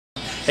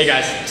Hey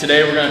guys,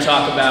 today we're going to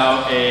talk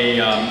about a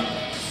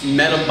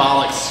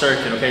metabolic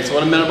circuit, okay? So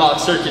what a metabolic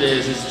circuit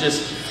is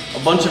just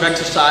a bunch of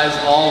exercise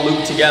all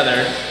looped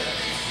together,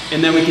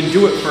 and then we can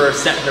do it for a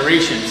set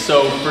duration.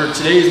 So for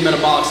today's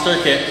metabolic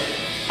circuit,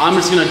 I'm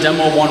just going to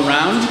demo one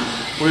round.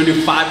 We're going to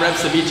do 5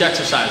 reps of each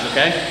exercise,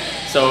 okay?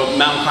 So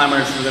mountain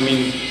climbers,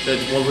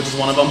 which is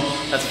one of them,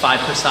 that's 5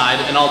 per side,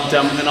 and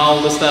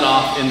I'll list that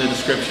off in the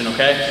description,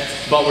 okay?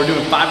 But we're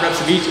doing 5 reps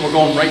of each, and we're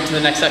going right to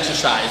the next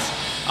exercise.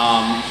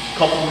 A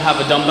couple of them have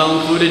a dumbbell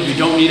included. You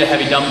don't need a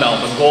heavy dumbbell.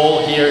 The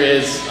goal here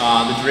is,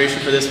 the duration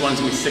for this one is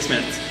going to be 6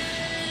 minutes.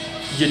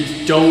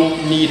 You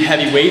don't need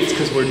heavy weights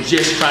because we're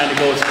just trying to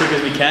go as quick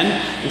as we can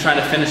and trying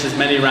to finish as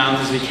many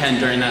rounds as we can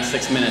during that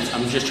 6 minutes.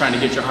 I'm just trying to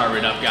get your heart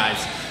rate up,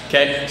 guys.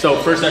 Okay, so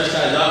first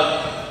exercise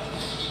up.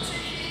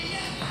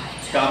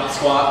 Goblet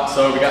squat.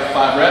 So we got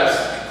 5 reps.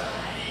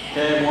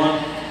 Okay,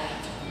 1.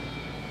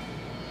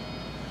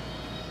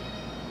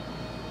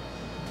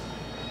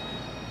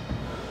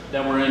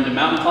 Then we're into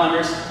mountain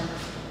climbers.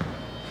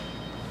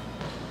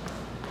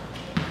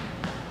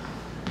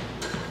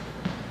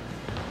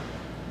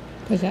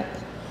 Push-ups.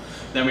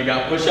 Then we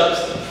got push-ups.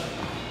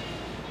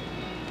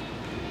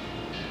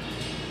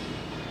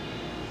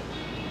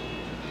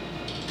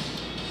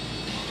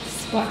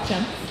 Squat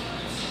jump.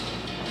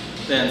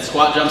 Then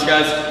squat jumps,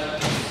 guys.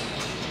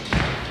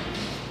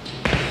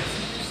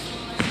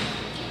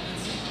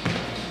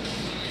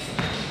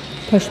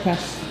 Push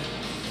press.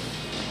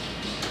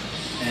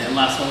 And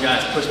last one,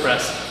 guys, push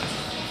press.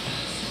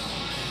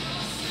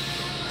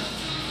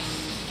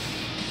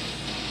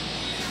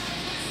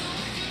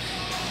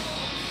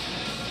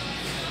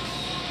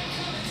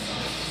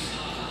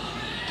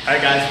 All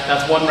right, guys,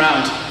 that's one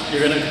round.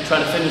 You're gonna try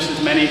to finish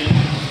as many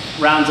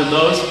rounds of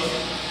those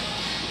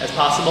as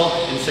possible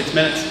in 6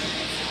 minutes.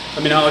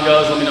 Let me know how it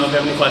goes. Let me know if you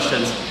have any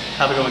questions.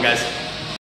 Have a good one, guys.